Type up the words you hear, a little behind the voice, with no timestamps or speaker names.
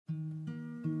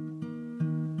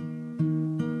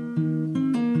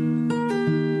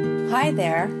Hi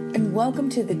there, and welcome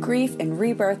to the Grief and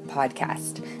Rebirth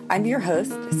podcast. I'm your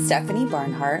host, Stephanie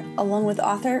Barnhart, along with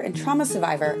author and trauma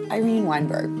survivor, Irene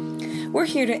Weinberg. We're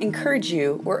here to encourage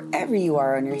you wherever you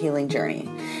are on your healing journey.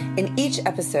 In each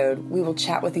episode, we will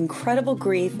chat with incredible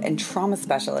grief and trauma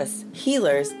specialists,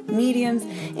 healers, mediums,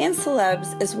 and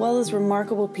celebs, as well as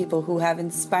remarkable people who have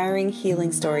inspiring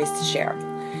healing stories to share.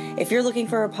 If you're looking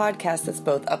for a podcast that's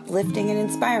both uplifting and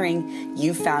inspiring,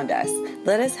 you found us.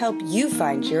 Let us help you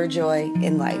find your joy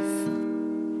in life.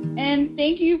 And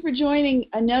thank you for joining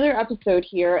another episode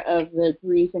here of the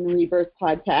Grief and Rebirth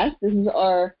podcast. This is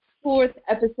our fourth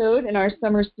episode in our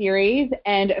summer series,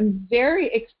 and I'm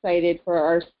very excited for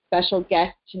our special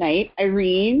guest tonight,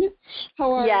 Irene.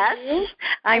 How are you? Yes,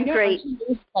 I'm great. Aren't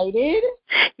you excited?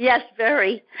 Yes,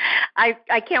 very.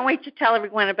 I can't wait to tell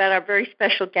everyone about our very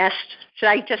special guest. Should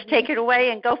I just take it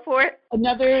away and go for it?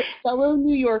 Another fellow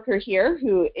New Yorker here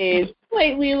who is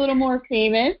slightly a little more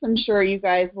famous. I'm sure you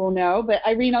guys will know. But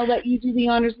Irene, I'll let you do the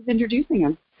honors of introducing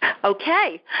him.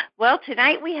 Okay. Well,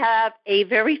 tonight we have a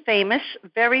very famous,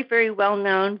 very, very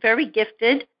well-known, very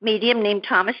gifted medium named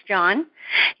Thomas John.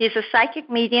 He's a psychic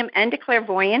medium and a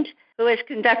clairvoyant who has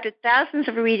conducted thousands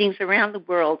of readings around the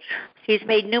world. He's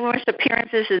made numerous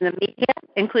appearances in the media,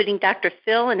 including Dr.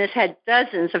 Phil, and has had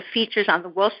dozens of features on the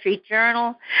Wall Street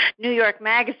Journal, New York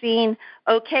Magazine,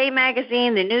 OK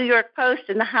Magazine, the New York Post,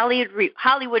 and the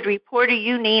Hollywood Reporter,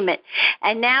 you name it.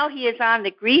 And now he is on the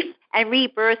Grief and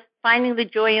Rebirth Finding the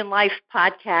Joy in Life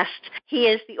podcast. He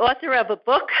is the author of a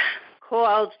book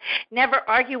called Never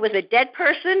Argue with a Dead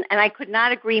Person, and I could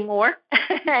not agree more.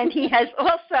 And he has a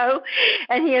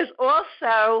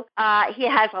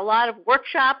lot of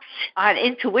workshops on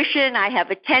intuition. I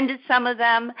have attended some of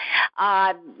them.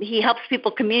 He helps people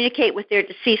communicate with their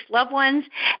deceased loved ones.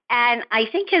 And I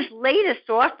think his latest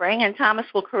offering, and Thomas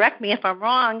will correct me if I'm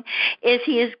wrong, is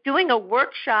he is doing a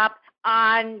workshop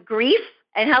on grief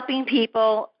and helping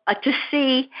people to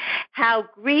see how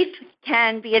grief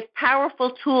can be a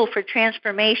powerful tool for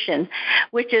transformation,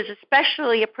 which is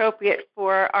especially appropriate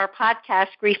for our podcast,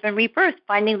 Grief and Rebirth,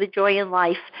 Finding the Joy in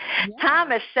Life. Yeah.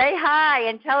 Thomas, say hi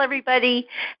and tell everybody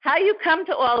how you come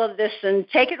to all of this, and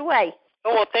take it away.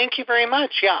 Oh, well, thank you very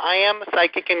much. Yeah, I am a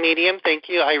psychic and medium. Thank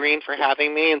you, Irene, for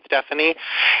having me, and Stephanie.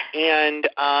 And,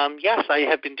 yes, I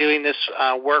have been doing this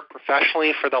work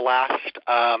professionally for the last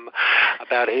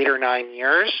about 8 or 9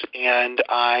 years, and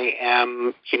I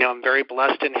am, I'm very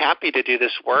blessed and happy to do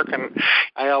this work. And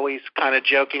I always kind of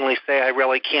jokingly say I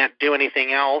really can't do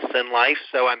anything else in life,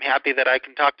 so I'm happy that I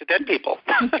can talk to dead people.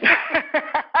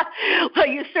 Well,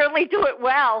 you certainly do it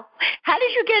well. How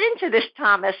did you get into this,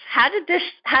 Thomas? How did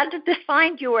this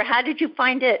find you, or how did you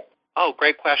find it? Oh,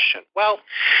 great question. Well,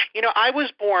 I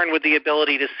was born with the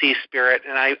ability to see spirit,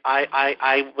 and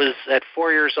I was at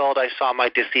 4 years old. I saw my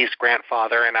deceased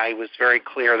grandfather, and I was very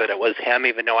clear that it was him,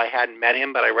 even though I hadn't met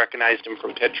him, but I recognized him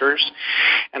from pictures.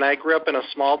 And I grew up in a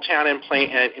small town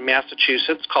in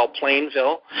Massachusetts called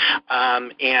Plainville,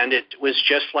 and it was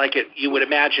just like you would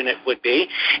imagine it would be.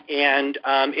 And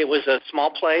it was a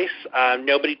small place.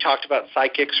 Nobody talked about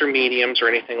psychics or mediums or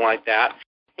anything like that.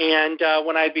 And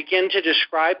when I begin to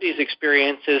describe these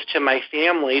experiences to my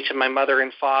family, to my mother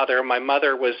and father, my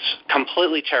mother was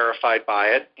completely terrified by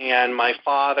it, and my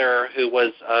father, who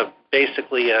was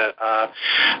basically a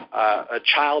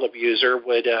child abuser,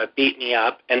 would beat me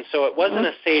up. And so it wasn't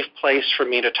a safe place for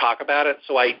me to talk about it,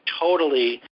 so I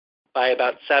totally, by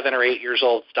about 7 or 8 years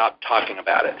old, stopped talking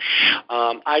about it.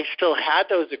 I still had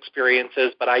those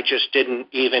experiences, but I just didn't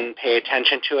even pay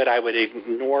attention to it. I would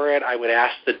ignore it. I would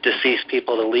ask the deceased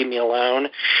people to leave me alone.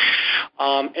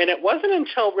 And it wasn't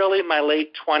until really my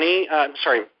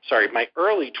my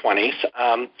early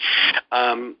 20s,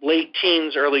 late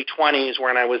teens, early 20s,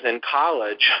 when I was in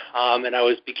college, and I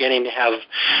was beginning to have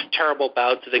terrible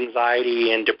bouts of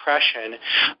anxiety and depression,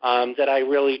 that I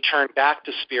really turned back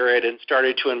to spirit and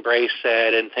started to embrace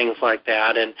it and things like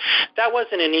that. And that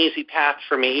wasn't an easy path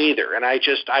for me either. And I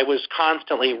was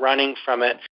constantly running from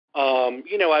it.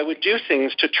 I would do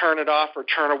things to turn it off or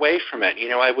turn away from it.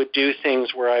 I would do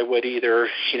things where I would either,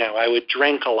 I would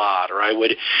drink a lot, or I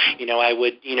would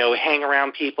hang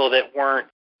around people that weren't,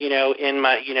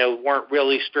 weren't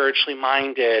really spiritually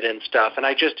minded and stuff. And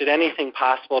I just did anything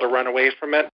possible to run away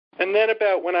from it. And then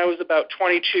when I was about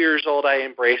 22 years old, I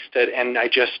embraced it, and I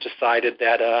just decided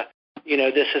that,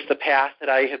 this is the path that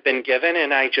I have been given,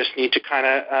 and I just need to kind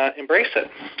of embrace it.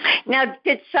 Now,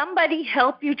 did somebody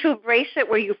help you to embrace it?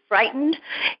 Were you frightened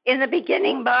in the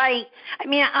beginning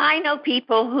I know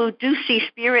people who do see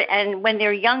spirit, and when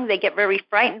they're young, they get very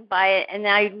frightened by it, and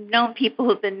I've known people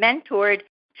who've been mentored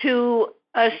to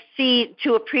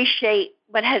appreciate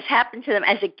what has happened to them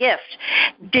as a gift.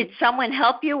 Did someone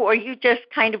help you, or you just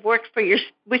kind of worked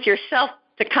with yourself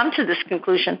to come to this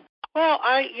conclusion? Well,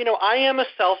 I am a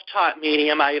self-taught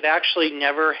medium. I've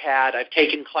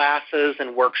taken classes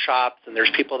and workshops, and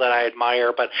there's people that I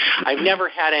admire, but I've never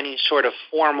had any sort of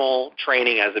formal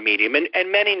training as a medium. And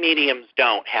many mediums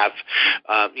don't have,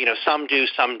 some do,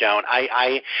 some don't.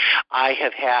 I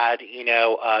have had,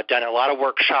 done a lot of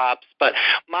workshops, but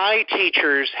my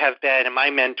teachers have been, and my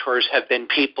mentors have been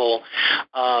people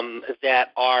that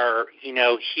are,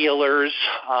 healers.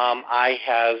 I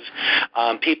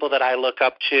have people that I look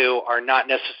up to are not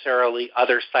necessarily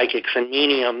other psychics and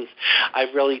mediums.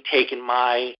 I've really taken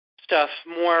my stuff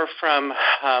more from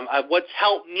what's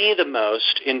helped me the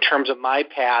most in terms of my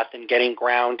path and getting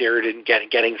grounded and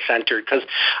getting centered, because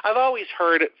I've always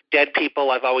heard dead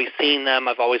people, I've always seen them,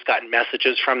 I've always gotten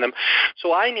messages from them.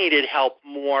 So I needed help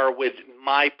more with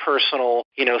my personal,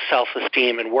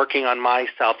 self-esteem and working on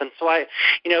myself. And so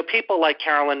people like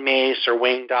Carolyn Mace or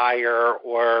Wayne Dyer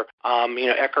or,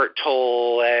 Eckhart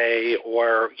Tolle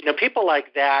or, people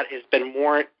like that has been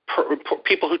more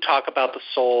people who talk about the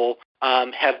soul.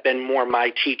 Have been more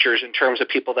my teachers in terms of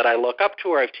people that I look up to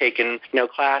or I've taken,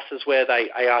 classes with.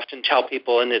 I often tell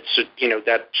people, and it's,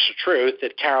 that's the truth,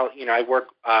 that I work,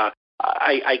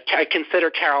 I consider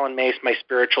Carolyn Mace my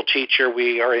spiritual teacher.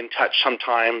 We are in touch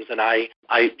sometimes, and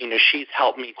she's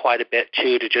helped me quite a bit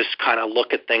too to just kind of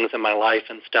look at things in my life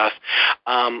and stuff.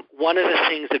 One of the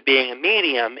things of being a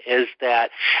medium is that,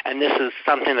 and this is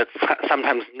something that's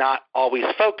sometimes not always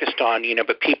focused on,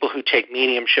 but people who take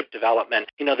mediumship development,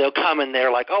 they'll come and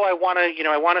they're like, oh, I want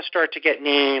to start to get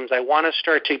names. I want to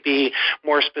start to be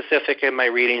more specific in my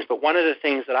readings. But one of the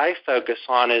things that I focus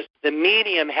on is the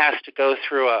medium has to go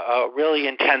through a really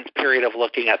intense period of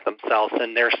looking at themselves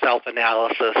and their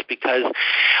self-analysis, because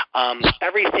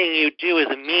everything you do as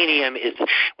a medium is,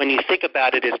 when you think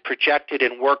about it, is projected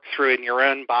and worked through in your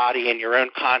own body and your own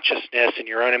consciousness and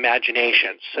your own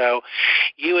imagination. So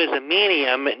you as a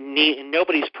medium,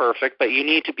 nobody's perfect, but you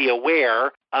need to be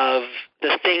aware of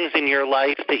the things in your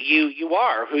life that you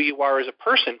are, who you are as a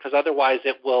person, because otherwise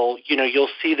it will, you'll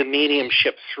see the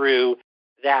mediumship through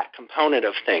that component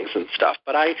of things and stuff.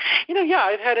 But I've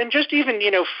had, and just even,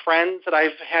 friends that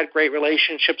I've had great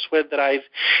relationships with that I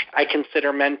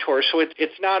consider mentors. So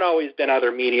it's not always been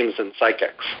other mediums and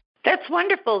psychics. That's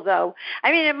wonderful, though.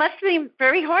 I mean, it must be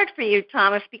very hard for you,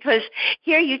 Thomas, because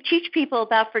here you teach people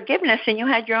about forgiveness, and you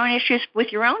had your own issues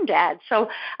with your own dad. So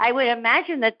I would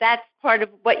imagine that that's part of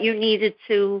what you needed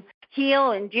to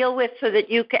heal and deal with, so that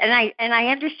you can. And I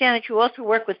understand that you also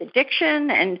work with addiction,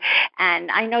 and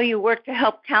I know you work to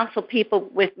help counsel people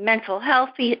with mental health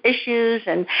issues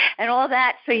and all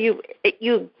that. So you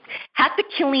have to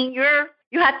clean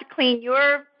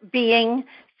your being,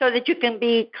 so that you can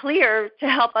be clear to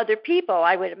help other people,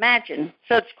 I would imagine.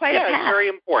 So it's quite a path. Yeah, it's very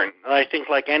important. I think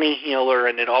like any healer,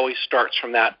 and it always starts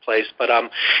from that place. But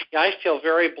I feel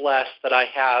very blessed that I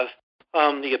have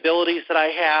the abilities that I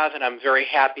have, and I'm very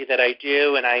happy that I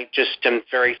do, and I just am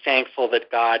very thankful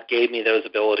that God gave me those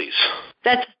abilities.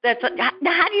 Now,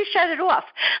 how do you shut it off?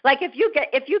 Like if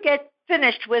you get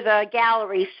finished with a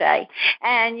gallery, say,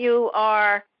 and you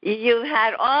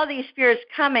had all these spirits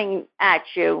coming at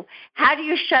you, how do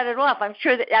you shut it off? I'm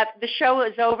sure that the show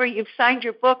is over, you've signed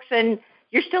your books, and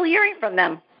you're still hearing from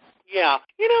them. Yeah.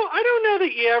 I don't know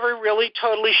that you ever really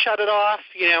totally shut it off.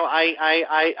 I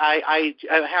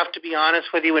have to be honest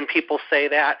with you when people say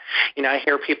that. I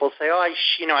hear people say, oh,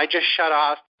 I just shut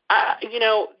off.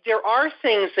 There are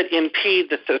things that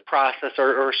impede the process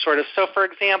or sort of. So, for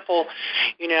example,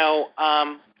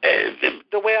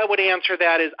 the way I would answer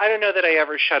that is I don't know that I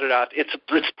ever shut it off.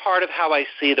 It's part of how I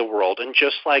see the world. And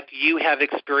just like you have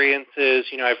experiences,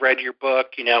 I've read your book,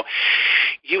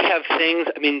 you have things,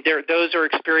 those are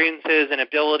experiences and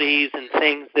abilities and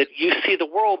things that you see the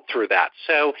world through that.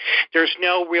 So there's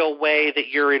no real way that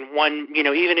you're in one,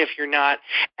 even if you're not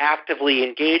actively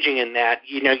engaging in that,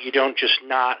 you don't just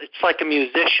not, it's like a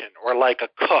musician or like a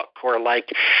cook or like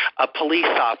a police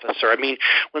officer.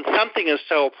 When something is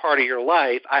so a part of your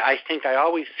life, I think I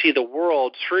always see the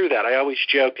world through that. I always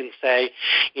joke and say,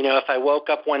 if I woke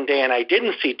up one day and I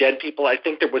didn't see dead people, I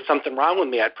think there was something wrong with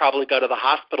me. I'd probably go to the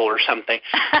hospital or something.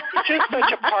 It's just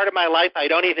such a part of my life, I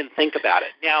don't even think about it.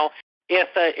 Now,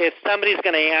 if somebody's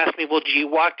going to ask me, well, do you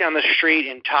walk down the street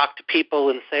and talk to people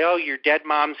and say, oh, your dead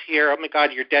mom's here, oh, my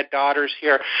God, your dead daughter's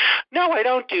here? No, I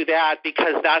don't do that,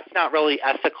 because that's not really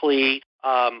ethically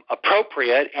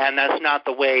appropriate, and that's not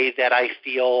the way that I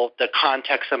feel the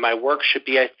context of my work should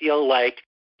be. I feel like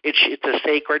it's a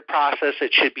sacred process.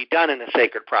 It should be done in a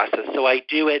sacred process. So I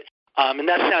do it And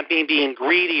that's not me being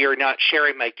greedy or not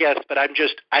sharing my gifts, but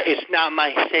it's not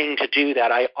my thing to do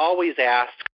that. I always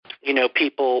ask,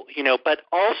 people, but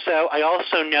I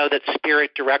also know that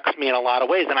Spirit directs me in a lot of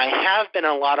ways, and I have been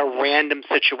in a lot of random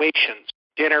situations.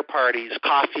 Dinner parties,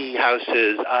 coffee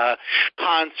houses,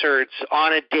 concerts,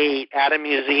 on a date, at a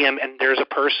museum, and there's a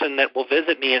person that will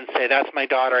visit me and say, that's my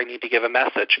daughter, I need to give a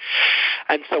message.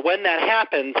 And so when that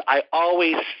happens, I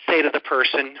always say to the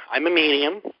person, I'm a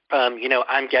medium,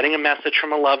 I'm getting a message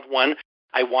from a loved one.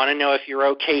 I want to know if you're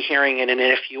okay hearing it, and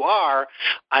if you are,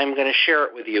 I'm going to share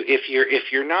it with you. If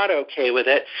you're not okay with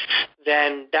it,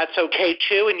 then that's okay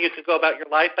too, and you can go about your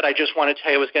life, but I just want to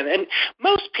tell you what's going on. And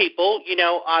most people,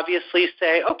 obviously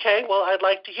say, okay, well, I'd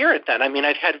like to hear it then. I mean,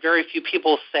 I've had very few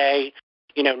people say,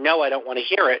 no, I don't want to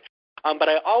hear it. But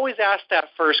I always ask that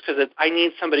first because I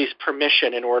need somebody's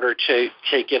permission in order to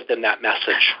give them that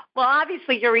message. Well,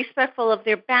 obviously, you're respectful of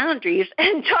their boundaries.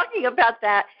 And talking about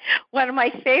that, one of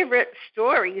my favorite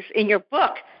stories in your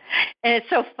book, and it's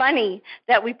so funny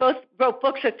that we both wrote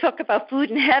books that talk about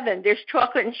food in heaven. There's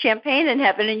chocolate and champagne in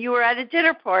heaven, and you were at a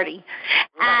dinner party.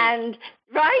 Right. And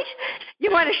right?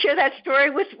 You want to share that story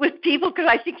with people? Because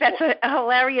I think that's a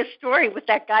hilarious story with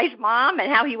that guy's mom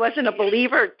and how he wasn't a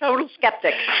believer, total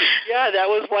skeptic. Yeah, that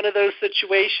was one of those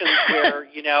situations where,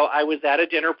 I was at a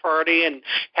dinner party and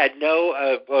had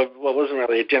no, well, it wasn't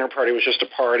really a dinner party, it was just a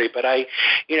party, but I,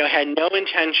 had no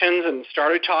intentions and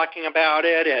started talking about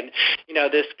it. And,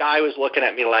 this guy was looking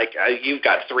at me like, you've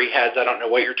got three heads, I don't know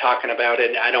what you're talking about,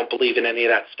 and I don't believe in any of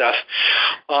that stuff.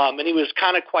 And he was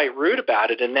kind of quite rude about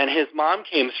it. And then his mom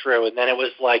came through, and then it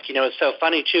was like, it's so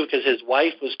funny too, because his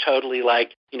wife was totally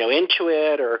like, into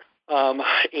it, I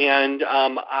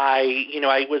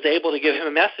was able to give him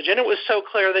a message, and it was so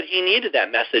clear that he needed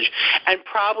that message, and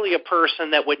probably a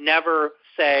person that would never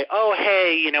say, oh,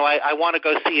 hey, I want to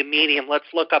go see a medium, let's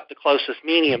look up the closest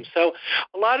medium. So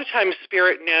a lot of times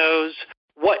Spirit knows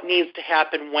what needs to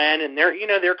happen when, and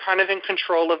they're kind of in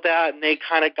control of that, and they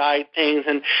kind of guide things.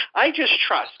 And I just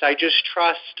trust.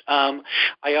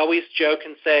 I always joke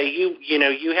and say,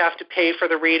 you have to pay for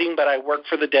the reading, but I work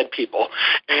for the dead people,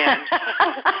 and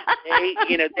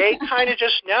they kind of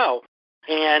just know.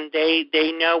 And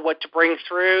they know what to bring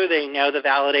through. They know the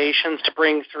validations to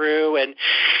bring through. And,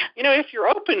 if you're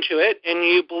open to it and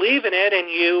you believe in it and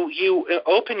you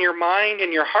open your mind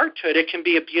and your heart to it, it can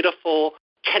be a beautiful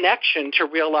connection to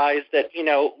realize that,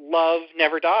 love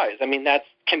never dies. I mean, that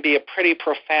can be a pretty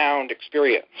profound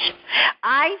experience.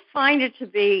 I find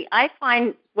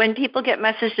when people get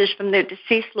messages from their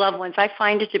deceased loved ones, I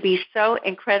find it to be so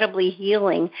incredibly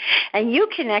healing. And you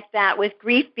connect that with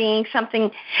grief being something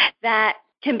that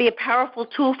can be a powerful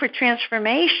tool for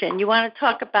transformation. You want to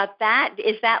talk about that?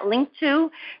 Is that linked to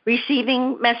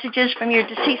receiving messages from your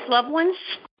deceased loved ones?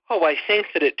 Oh, I think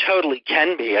that it totally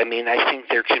can be. I mean, I think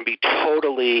there can be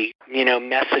totally,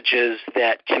 messages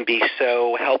that can be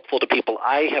so helpful to people.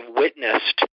 I have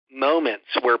witnessed moments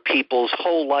where people's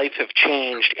whole life have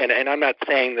changed, and I'm not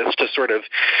saying this to sort of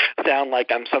sound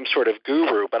like I'm some sort of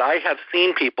guru, but I have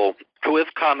seen people who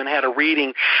have come and had a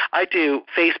reading. I do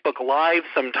Facebook Live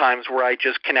sometimes where I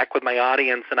just connect with my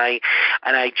audience, and I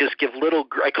just give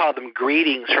I call them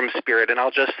greetings from Spirit, and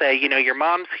I'll just say, your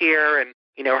mom's here, and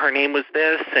her name was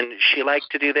this, and she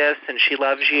liked to do this, and she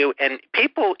loves you. And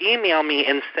people email me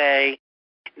and say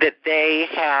that they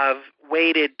have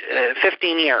waited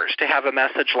 15 years to have a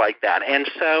message like that. And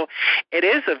so it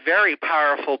is a very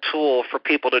powerful tool for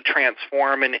people to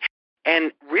transform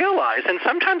and realize, and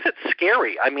sometimes it's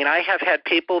scary. I mean, I have had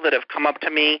people that have come up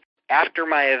to me after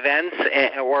my events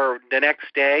or the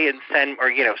next day and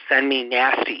send me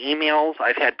nasty emails.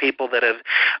 I've had people that have,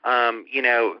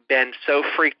 been so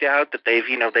freaked out that they've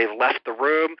left the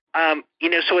room.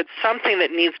 So it's something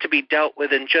that needs to be dealt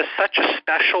with in just such a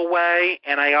special way.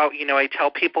 And I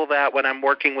tell people that when I'm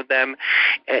working with them,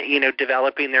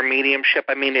 developing their mediumship.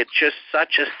 I mean, it's just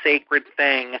such a sacred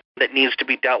thing that needs to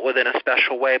be dealt with in a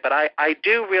special way. But I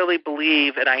do really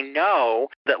believe, and I know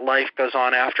that life goes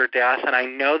on after death, and I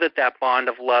know that bond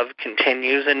of love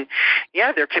continues. And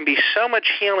yeah, there can be so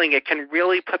much healing. It can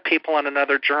really put people on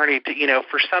another journey to,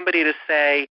 for somebody to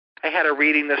say, I had a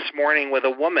reading this morning with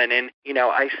a woman, and,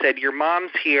 I said, your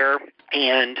mom's here,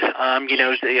 and,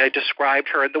 I described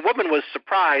her. The woman was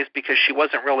surprised because she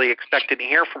wasn't really expecting to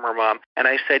hear from her mom. And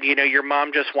I said, your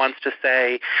mom just wants to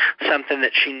say something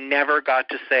that she never got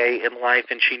to say in life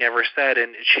and she never said,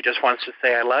 and she just wants to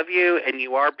say, I love you, and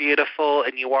you are beautiful,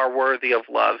 and you are worthy of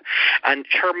love. And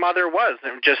her mother was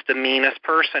just the meanest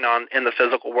person in the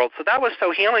physical world. So that was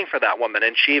so healing for that woman.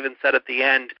 And she even said at the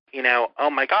end, oh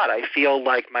my God, I feel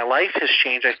like my life has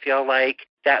changed. I feel like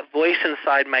that voice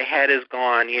inside my head is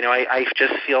gone. I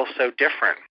just feel so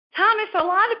different. Thomas, a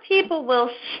lot of people will,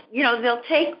 they'll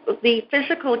take the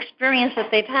physical experience that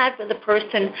they've had with a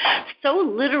person so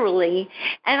literally.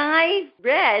 And I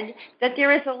read that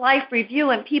there is a life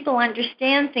review and people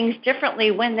understand things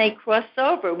differently when they cross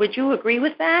over. Would you agree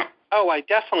with that? Oh,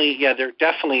 there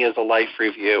definitely is a life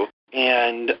review.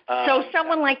 And so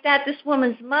someone like that, this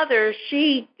woman's mother,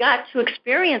 she got to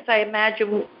experience, I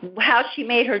imagine, how she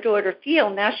made her daughter feel.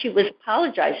 Now she was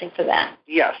apologizing for that.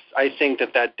 Yes, I think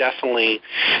that definitely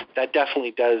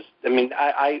does. I mean,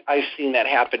 I've seen that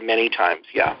happen many times.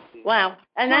 Yeah. Wow,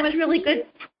 and that's really good.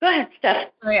 Go ahead, Steph.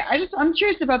 Right, I'm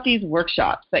curious about these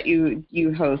workshops that you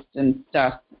host and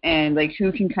stuff, and like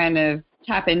who can kind of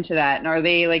tap into that. And are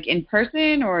they like in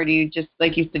person, or do you just,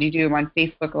 like you said, you do them on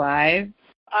Facebook Live?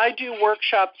 I do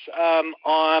workshops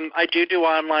I do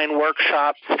online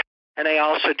workshops, and I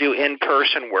also do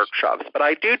in-person workshops. But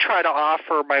I do try to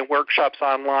offer my workshops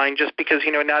online just because,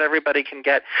 not everybody can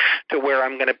get to where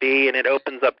I'm going to be, and it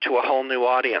opens up to a whole new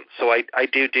audience. So I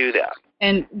do that.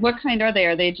 And what kind are they?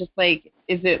 Are they just like,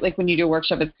 is it like when you do a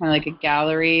workshop, it's kind of like a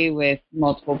gallery with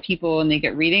multiple people and they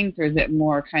get readings, or is it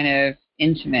more kind of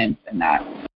intimate than that?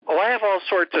 Oh, I have all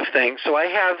sorts of things. So I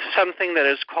have something that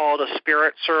is called a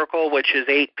spirit circle, which is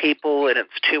 8 people, and it's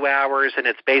 2 hours, and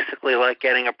it's basically like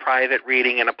getting a private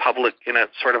reading in a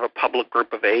sort of a public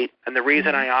group of 8. And the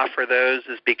reason I offer those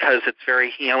is because it's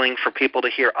very healing for people to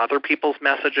hear other people's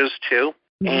messages too.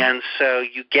 And so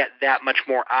you get that much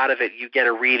more out of it. You get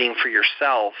a reading for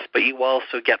yourself, but you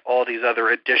also get all these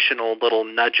other additional little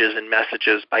nudges and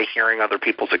messages by hearing other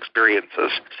people's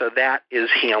experiences. So that is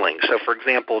healing. So, for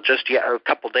example, just a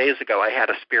couple days ago, I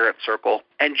had a spirit circle,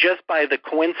 and just by the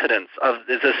coincidence of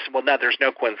there's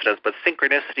no coincidence, but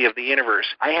synchronicity of the universe,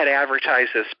 I had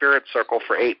advertised a spirit circle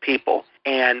for 8 people.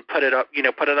 And put it up,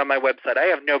 put it on my website. I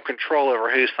have no control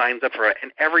over who signs up for it.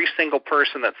 And every single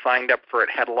person that signed up for it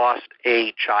had lost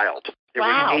a child. There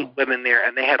were 8 women there,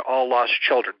 and they had all lost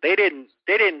children. They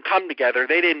didn't come together.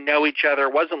 They didn't know each other.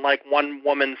 It wasn't like one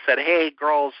woman said, "Hey,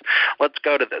 girls, let's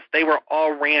go to this." They were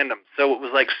all random. So it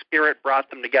was like spirit brought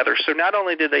them together. So not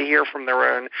only did they hear from their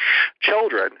own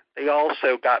children, they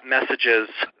also got messages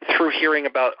through hearing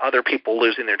about other people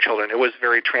losing their children. It was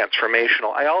very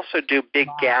transformational. I also do big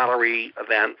gallery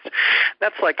events.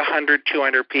 That's like 100,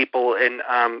 200 people in,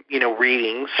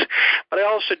 readings. But I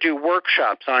also do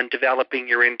workshops on developing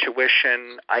your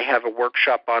intuition. I have a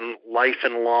workshop on life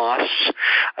and loss.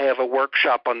 I have a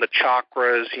workshop on the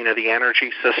chakras, the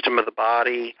energy system of the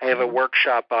body. I have a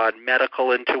workshop on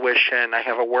medical intuition. I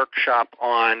have a workshop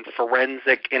on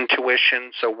forensic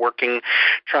intuition, so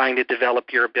trying to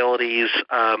develop your abilities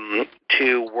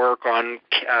to work on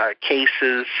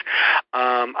cases.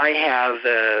 I have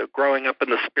the Growing Up in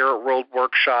the Spirit World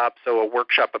workshop, so a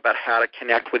workshop about how to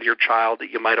connect with your child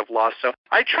that you might have lost. So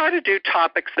I try to do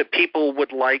topics that people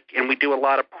would like, and we do a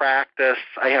lot of practice.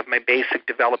 I have my basic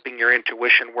Developing Your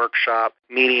Intuition workshop,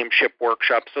 mediumship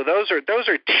workshop. So those are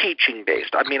teaching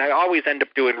based. I mean, I always end up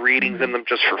doing readings in them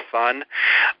just for fun,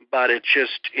 but it's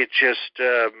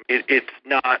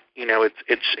not,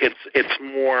 it's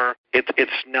more,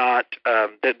 it's not,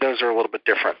 those are a little bit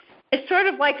different. It's sort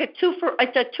of like a twofer.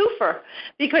 It's a twofer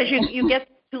because you get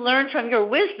to learn from your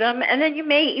wisdom, and then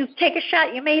you take a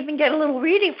shot. You may even get a little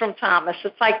reading from Thomas.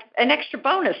 It's like an extra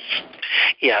bonus.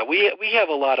 Yeah, we have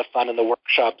a lot of fun in the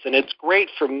workshops, and it's great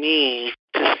for me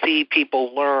to see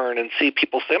people learn and see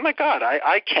people say, "Oh my God,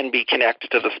 I can be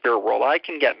connected to the spirit world. I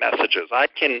can get messages. I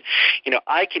can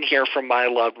hear from my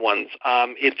loved ones."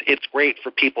 It's great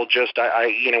for people just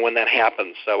when that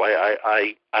happens. So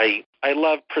I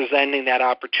love presenting that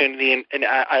opportunity, and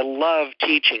I love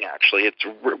teaching. Actually, it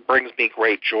brings me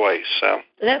great joy. So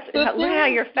look how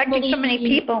you're affecting so many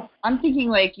people. I'm thinking,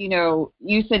 like,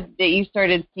 you said that you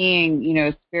started seeing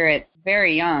spirits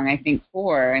very young. I think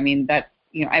 4. I mean, that's.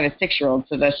 I have a 6-year-old,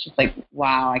 so that's just like,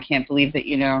 wow, I can't believe that,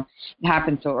 it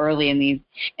happened so early in these.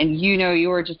 And, you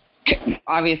were just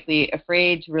obviously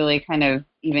afraid to really kind of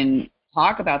even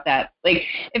talk about that. Like,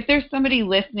 if there's somebody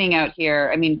listening out here,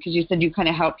 I mean, because you said you kind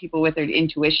of help people with their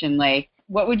intuition, like,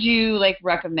 what would you, like,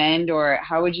 recommend, or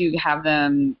how would you have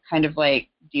them kind of, like,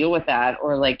 deal with that,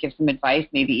 or, like, give some advice,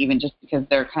 maybe even just because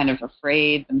they're kind of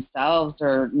afraid themselves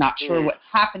or not sure what's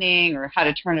happening or how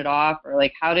to turn it off, or,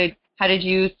 like, how did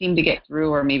you seem to get through,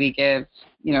 or maybe give,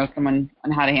 someone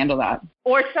on how to handle that?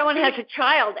 Or someone has a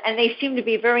child and they seem to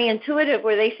be very intuitive,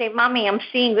 where they say, "Mommy, I'm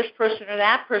seeing this person or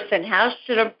that person." How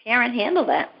should a parent handle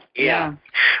that? Yeah.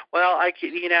 Well,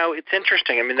 it's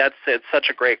interesting. I mean, it's such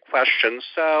a great question.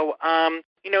 So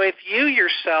if you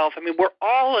yourself, we're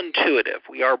all intuitive.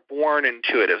 We are born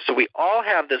intuitive. So we all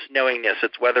have this knowingness.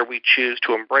 It's whether we choose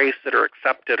to embrace it or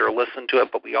accept it or listen to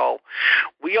it, but we all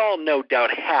no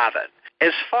doubt have it.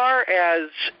 As far as,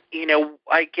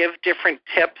 I give different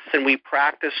tips, and we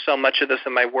practice so much of this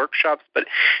in my workshops, but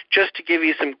just to give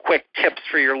you some quick tips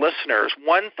for your listeners,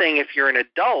 one thing, if you're an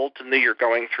adult and you're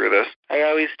going through this, I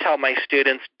always tell my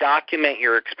students, document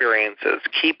your experiences,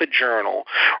 keep a journal,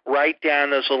 write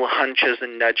down those little hunches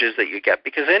and nudges that you get,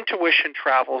 because intuition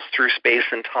travels through space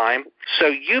and time. So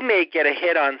you may get a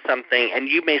hit on something, and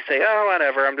you may say, oh,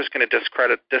 whatever, I'm just going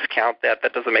to discount that.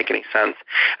 That doesn't make any sense.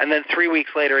 And then 3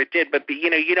 weeks later it did, but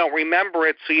you don't remember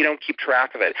it, so you don't keep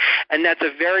track of it. And that's a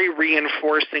very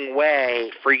reinforcing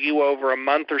way for you over a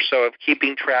month or so of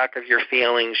keeping track of your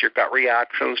feelings, your gut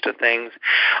reactions to things,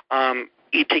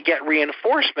 to get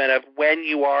reinforcement of when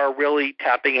you are really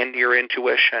tapping into your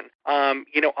intuition.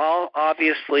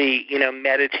 Obviously,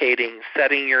 meditating,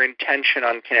 setting your intention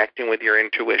on connecting with your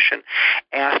intuition,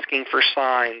 asking for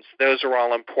signs, those are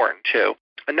all important too.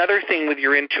 Another thing with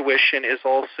your intuition is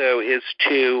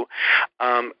to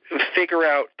figure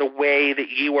out the way that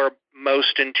you are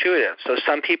most intuitive. So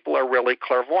some people are really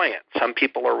clairvoyant. Some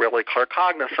people are really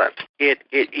claircognizant. It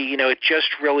just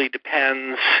really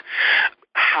depends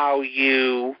how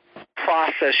you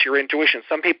process your intuition.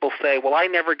 Some people say, well, I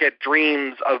never get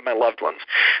dreams of my loved ones.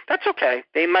 That's okay.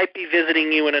 They might be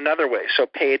visiting you in another way. So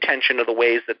pay attention to the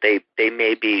ways that they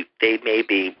may be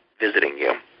visiting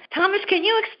you. Thomas, can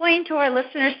you explain to our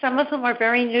listeners, some of them are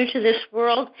very new to this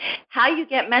world, how you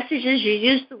get messages? You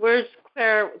use the words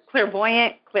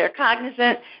clairvoyant,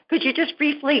 claircognizant. Could you just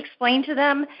briefly explain to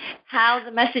them how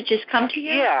the messages come to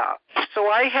you? Yeah. So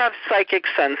I have psychic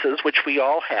senses, which we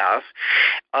all have,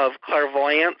 of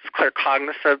clairvoyance,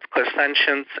 claircognizance,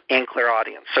 clairsentience, and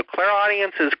clairaudience. So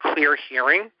clairaudience is clear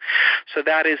hearing. So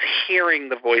that is hearing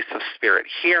the voice of spirit,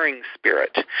 hearing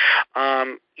spirit.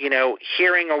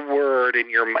 Hearing a word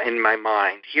in my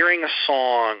mind, hearing a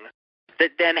song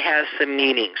that then has some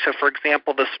meaning. So, for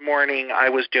example, this morning I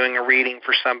was doing a reading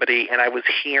for somebody, and I was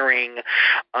hearing,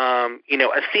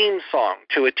 a theme song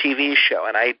to a TV show,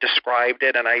 and I described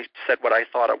it, and I said what I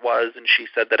thought it was, and she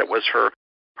said that it was her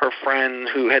friend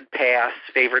who had passed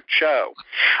favorite show.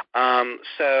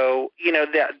 The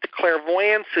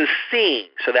clairvoyance is seeing,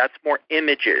 so that's more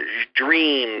images,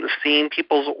 dreams, seeing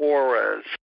people's auras.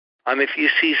 If you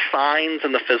see signs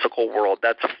in the physical world,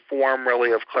 that's a form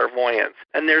really of clairvoyance.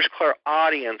 And there's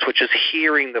clairaudience, which is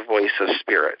hearing the voice of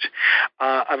spirit.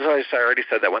 I'm sorry, I already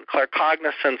said that one.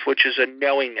 Claircognizance, which is a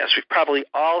knowingness. We've probably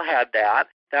all had that.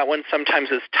 That one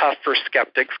sometimes is tough for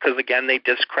skeptics because, again, they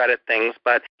discredit things.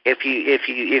 But if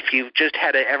you've just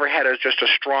ever had just a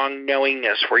strong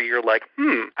knowingness where you're like,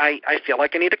 I feel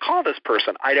like I need to call this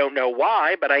person. I don't know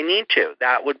why, but I need to.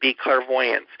 That would be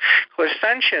clairvoyance.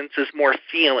 Clairsentience is more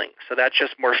feeling, so that's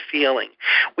just more feeling.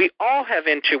 We all have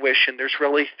intuition. There's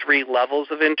really 3 levels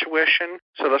of intuition.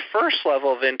 So the first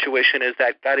level of intuition is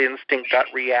that gut instinct, gut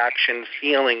reaction,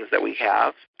 feelings that we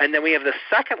have. And then we have the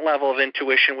second level of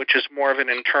intuition, which is more of an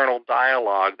internal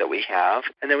dialogue that we have.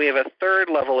 And then we have a third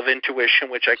level of intuition,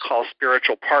 which I call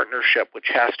spiritual partnership, which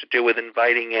has to do with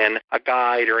inviting in a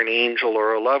guide or an angel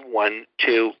or a loved one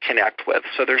to connect with.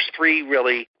 So there's 3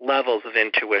 really levels of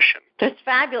intuition. That's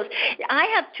fabulous. I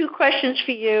have 2 questions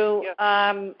for you.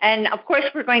 Yeah. And, of course,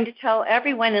 we're going to tell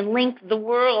everyone and link the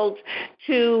world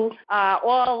to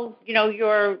all,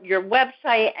 your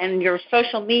website and your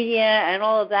social media and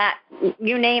all of that,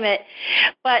 you name it.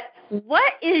 But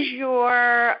what is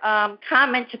your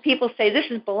comment to people say this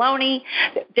is baloney,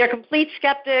 they're complete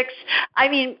skeptics? I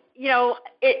mean,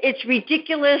 it's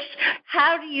ridiculous.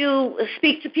 How do you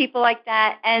speak to people like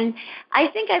that? And I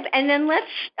think and then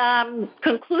let's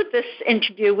conclude this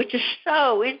interview, which is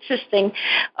so interesting,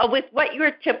 with what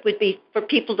your tip would be for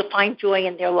people to find joy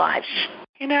in their lives.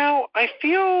 I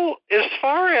feel as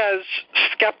far as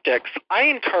skeptics, I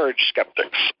encourage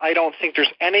skeptics. I don't think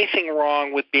there's anything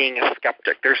wrong with being a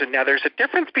skeptic. There's a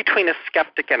difference between a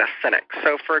skeptic and a cynic.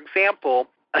 So, for example,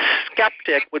 a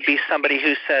skeptic would be somebody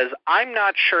who says, I'm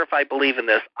not sure if I believe in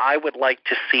this. I would like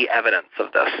to see evidence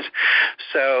of this.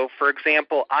 So, for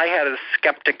example, I had a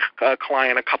skeptic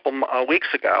client a couple weeks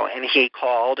ago, and he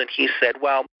called and he said,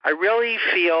 well, I really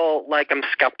feel like I'm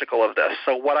skeptical of this.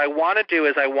 So what I want to do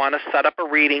is I want to set up a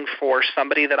reading for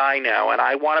somebody that I know, and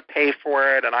I want to pay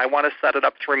for it, and I want to set it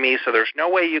up through me so there's no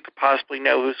way you could possibly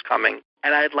know who's coming.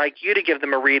 And I'd like you to give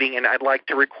them a reading, and I'd like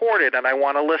to record it, and I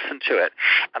want to listen to it.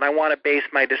 And I want to base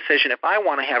my decision if I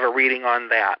want to have a reading on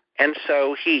that. And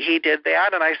so he did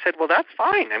that, and I said, well, that's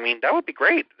fine. I mean, that would be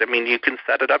great. I mean, you can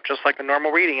set it up just like a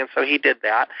normal reading. And so he did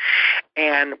that.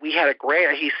 And we had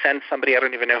he sent somebody, I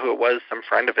don't even know who it was, some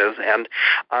friend of his, and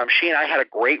she and I had a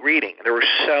great reading. There were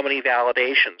so many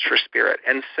validations for spirit.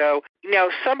 And so,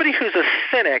 somebody who's a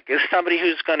cynic is somebody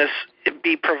who's going to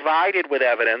be provided with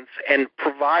evidence and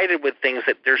provided with things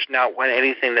that there's not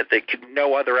anything that they could,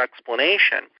 no other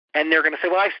explanation. And they're going to say,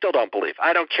 well, I still don't believe.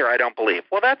 I don't care. I don't believe.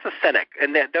 Well, that's a cynic.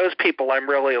 And those people, I'm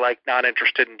really not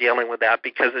interested in dealing with that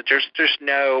because there's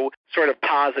no sort of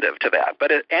positive to that.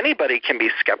 But anybody can be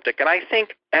skeptic. And I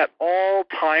think at all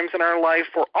times in our life,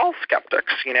 we're all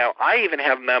skeptics. I even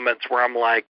have moments where I'm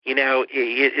like,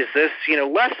 is this,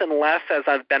 less and less as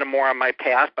I've been more on my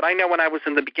path. But I know when I was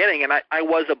in the beginning, and I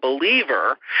was a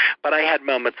believer, but I had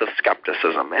moments of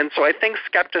skepticism. And so I think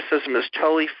skepticism is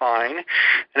totally fine,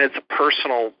 and it's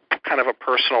kind of a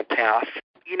personal path.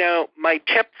 My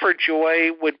tip for joy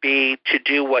would be to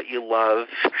do what you love.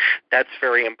 That's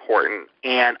very important.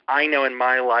 And I know in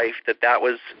my life that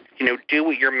was, do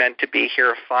what you're meant to be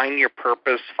here, find your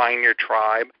purpose, find your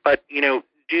tribe. But,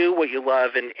 do what you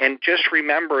love, and just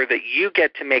remember that you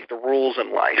get to make the rules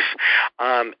in life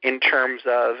in terms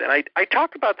of, and I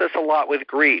talk about this a lot with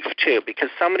grief too, because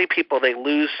so many people, they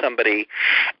lose somebody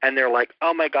and they're like,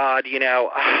 oh my God,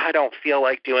 I don't feel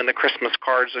like doing the Christmas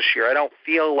cards this year. I don't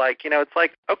feel like, it's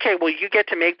like, okay, well, you get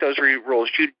to make those rules.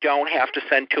 You don't have to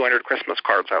send 200 Christmas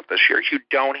cards out this year. You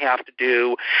don't have to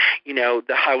do,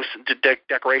 the house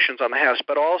decorations on the house.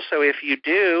 But also if you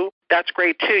do, that's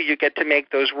great too. You get to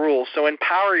make those rules. So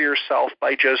empower yourself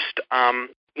by just,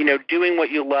 doing what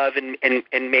you love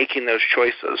and making those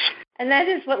choices. And that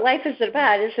is what life is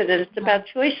about, isn't it? It's about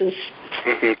choices.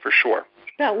 Mm-hmm, for sure.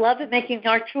 About love and making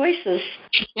our choices.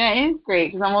 Yeah, it is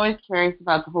great because I'm always curious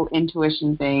about the whole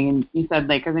intuition thing. And you said,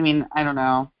 because I don't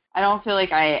know. I don't feel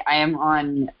like I am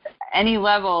on any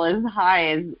level as high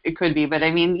as it could be. But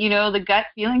the gut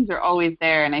feelings are always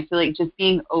there. And I feel like just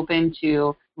being open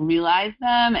to realize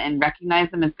them and recognize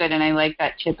them is good. And I like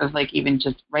that tip of even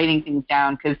just writing things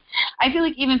down, because I feel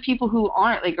like even people who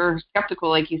aren't are skeptical,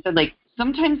 like you said,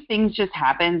 sometimes things just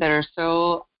happen that are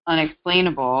so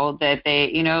unexplainable that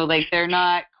they, they're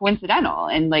not coincidental,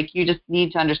 and you just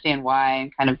need to understand why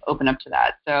and kind of open up to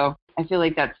that. So I feel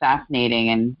like that's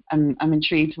fascinating, and I'm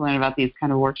intrigued to learn about these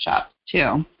kind of workshops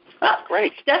too. Oh,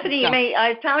 great. Stephanie,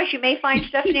 Thomas, you may find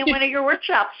Stephanie in one of your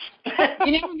workshops.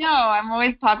 You never know. I'm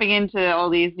always popping into all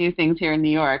these new things here in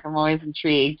New York. I'm always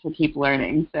intrigued to keep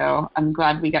learning. So I'm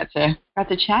glad we got to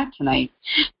chat tonight.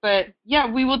 But,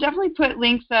 yeah, we will definitely put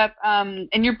links up.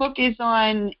 And your book is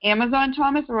on Amazon,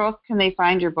 Thomas, or else can they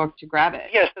find your book to grab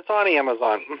it? Yes, it's on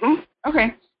Amazon. Mm-hmm.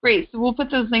 Okay. Great. So we'll put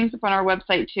those links up on our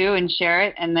website, too, and share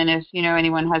it. And then if,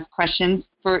 anyone has questions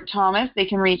for Thomas, they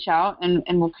can reach out, and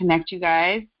we'll connect you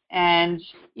guys. And,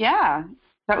 yeah,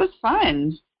 that was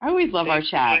fun. I always love our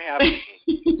chat.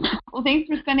 Well, thanks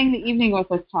for spending the evening with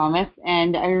us, Thomas.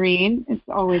 And Irene, it's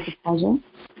always a pleasure.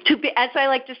 As I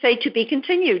like to say, to be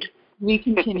continued. We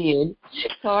continued.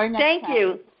 So our next Thank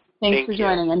you. Thanks for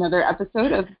joining another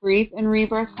episode of Grief and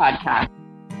Rebirth Podcast.